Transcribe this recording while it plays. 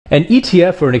An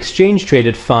ETF, or an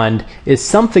exchange-traded fund, is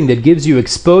something that gives you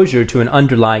exposure to an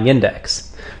underlying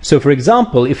index. So for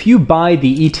example, if you buy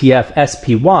the ETF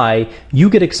SPY, you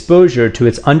get exposure to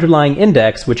its underlying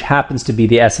index, which happens to be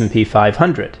the S&P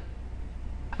 500.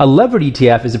 A levered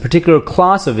ETF is a particular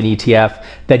class of an ETF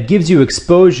that gives you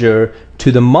exposure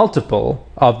to the multiple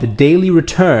of the daily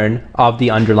return of the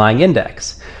underlying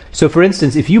index. So for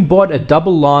instance, if you bought a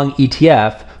double long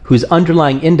ETF whose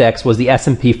underlying index was the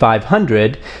S&P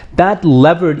 500, that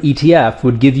levered ETF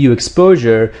would give you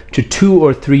exposure to 2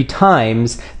 or 3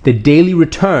 times the daily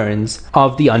returns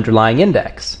of the underlying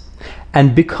index.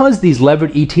 And because these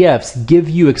levered ETFs give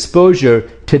you exposure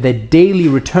to the daily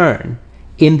return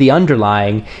in the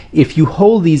underlying, if you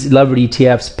hold these levered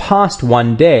ETFs past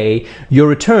 1 day, your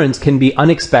returns can be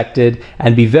unexpected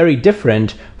and be very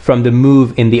different from the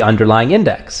move in the underlying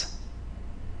index.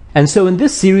 And so in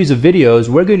this series of videos,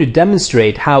 we're going to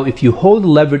demonstrate how if you hold a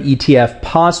levered ETF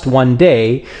past 1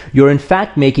 day, you're in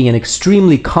fact making an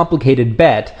extremely complicated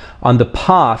bet on the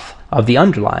path of the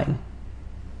underlying.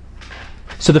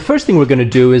 So the first thing we're going to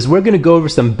do is we're going to go over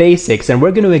some basics, and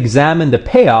we're going to examine the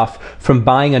payoff from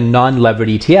buying a non-levered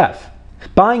ETF.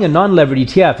 Buying a non-levered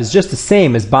ETF is just the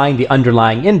same as buying the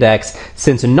underlying index,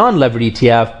 since a non-levered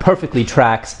ETF perfectly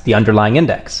tracks the underlying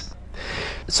index.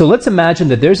 So let's imagine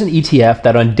that there's an ETF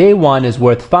that on day 1 is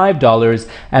worth $5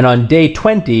 and on day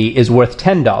 20 is worth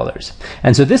 $10.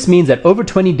 And so this means that over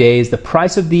 20 days, the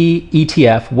price of the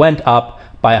ETF went up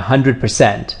by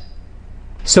 100%.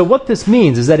 So what this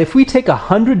means is that if we take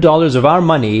 $100 of our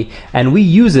money and we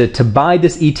use it to buy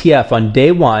this ETF on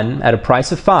day 1 at a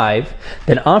price of 5,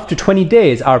 then after 20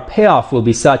 days, our payoff will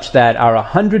be such that our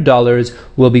 $100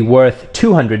 will be worth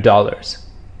 $200.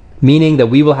 Meaning that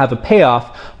we will have a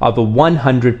payoff of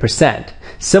 100%,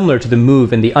 similar to the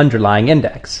move in the underlying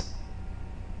index.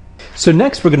 So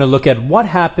next we're going to look at what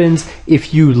happens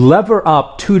if you lever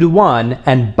up 2 to 1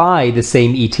 and buy the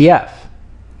same ETF.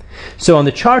 So on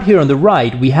the chart here on the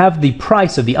right, we have the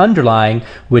price of the underlying,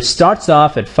 which starts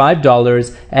off at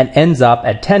 $5 and ends up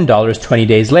at $10 20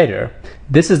 days later.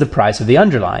 This is the price of the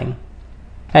underlying.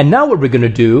 And now what we're going to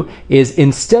do is,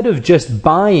 instead of just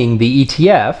buying the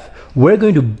ETF, we're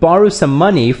going to borrow some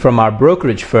money from our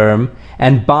brokerage firm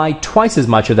and buy twice as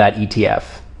much of that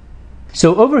ETF.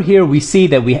 So over here we see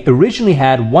that we originally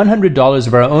had $100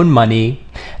 of our own money,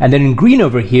 and then in green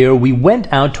over here we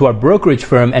went out to our brokerage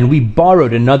firm and we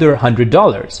borrowed another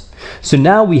 $100. So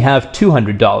now we have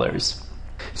 $200.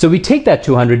 So we take that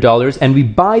 $200 and we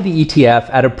buy the ETF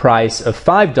at a price of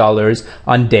 $5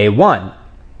 on day 1.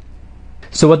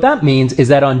 So what that means is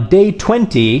that on day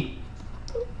 20,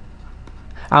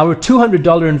 our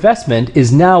 $200 investment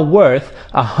is now worth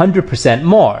 100%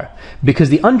 more, because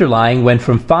the underlying went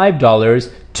from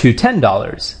 $5 to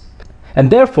 $10.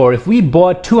 And therefore, if we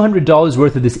bought $200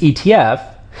 worth of this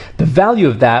ETF, the value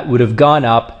of that would have gone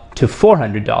up to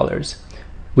 $400,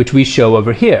 which we show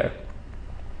over here.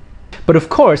 But of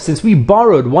course, since we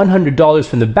borrowed $100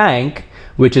 from the bank,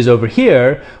 which is over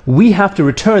here, we have to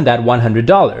return that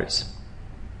 $100.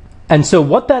 And so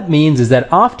what that means is that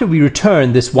after we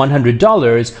return this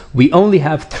 $100, we only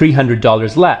have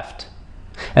 $300 left.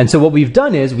 And so what we've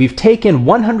done is we've taken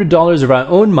 $100 of our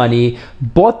own money,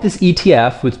 bought this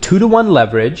ETF with 2 to 1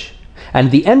 leverage, and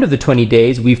at the end of the 20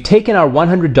 days, we've taken our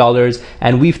 $100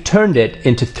 and we've turned it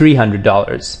into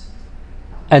 $300.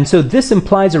 And so this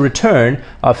implies a return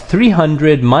of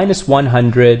 300 minus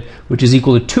 100, which is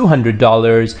equal to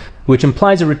 $200, which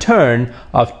implies a return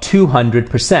of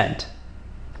 200%.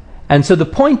 And so the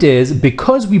point is,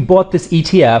 because we bought this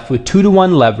ETF with 2 to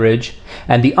 1 leverage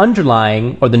and the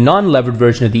underlying, or the non-levered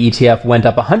version of the ETF, went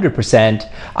up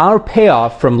 100%, our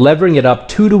payoff from levering it up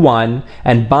 2 to 1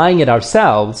 and buying it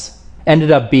ourselves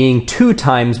ended up being 2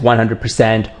 times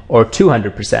 100%, or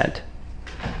 200%.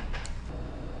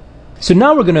 So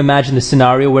now we're going to imagine the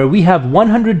scenario where we have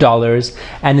 $100,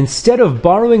 and instead of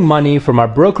borrowing money from our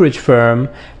brokerage firm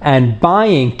and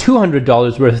buying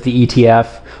 $200 worth of the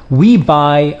ETF, we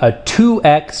buy a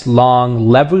 2x long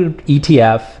levered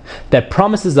ETF that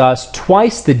promises us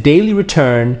twice the daily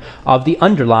return of the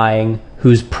underlying,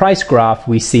 whose price graph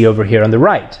we see over here on the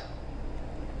right.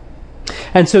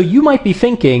 And so you might be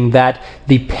thinking that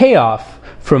the payoff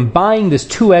from buying this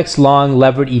 2x long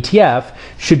levered ETF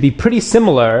should be pretty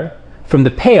similar from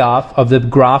the payoff of the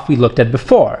graph we looked at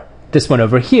before, this one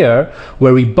over here,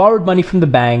 where we borrowed money from the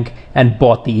bank and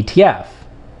bought the ETF.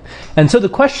 And so the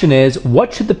question is,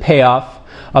 what should the payoff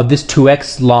of this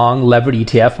 2x long levered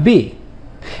ETF be?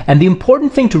 And the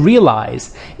important thing to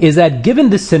realize is that given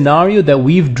the scenario that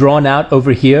we've drawn out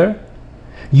over here,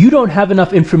 you don't have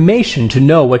enough information to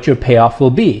know what your payoff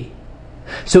will be.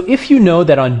 So if you know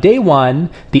that on day 1,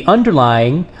 the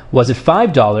underlying was at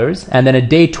 $5, and then at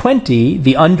day 20,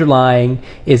 the underlying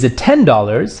is at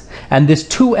 $10, and this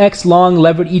 2x long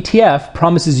levered ETF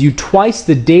promises you twice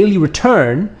the daily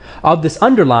return of this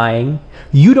underlying,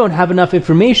 you don't have enough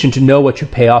information to know what your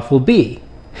payoff will be.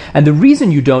 And the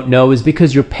reason you don't know is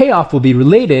because your payoff will be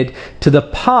related to the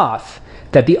path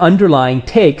that the underlying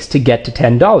takes to get to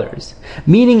 $10.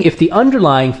 Meaning if the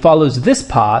underlying follows this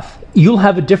path, you'll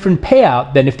have a different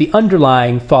payout than if the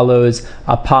underlying follows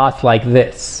a path like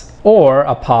this, or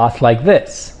a path like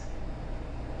this.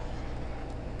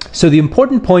 So the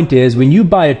important point is, when you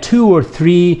buy a 2 or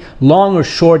 3 long or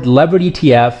short levered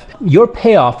ETF, your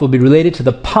payoff will be related to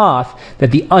the path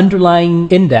that the underlying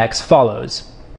index follows.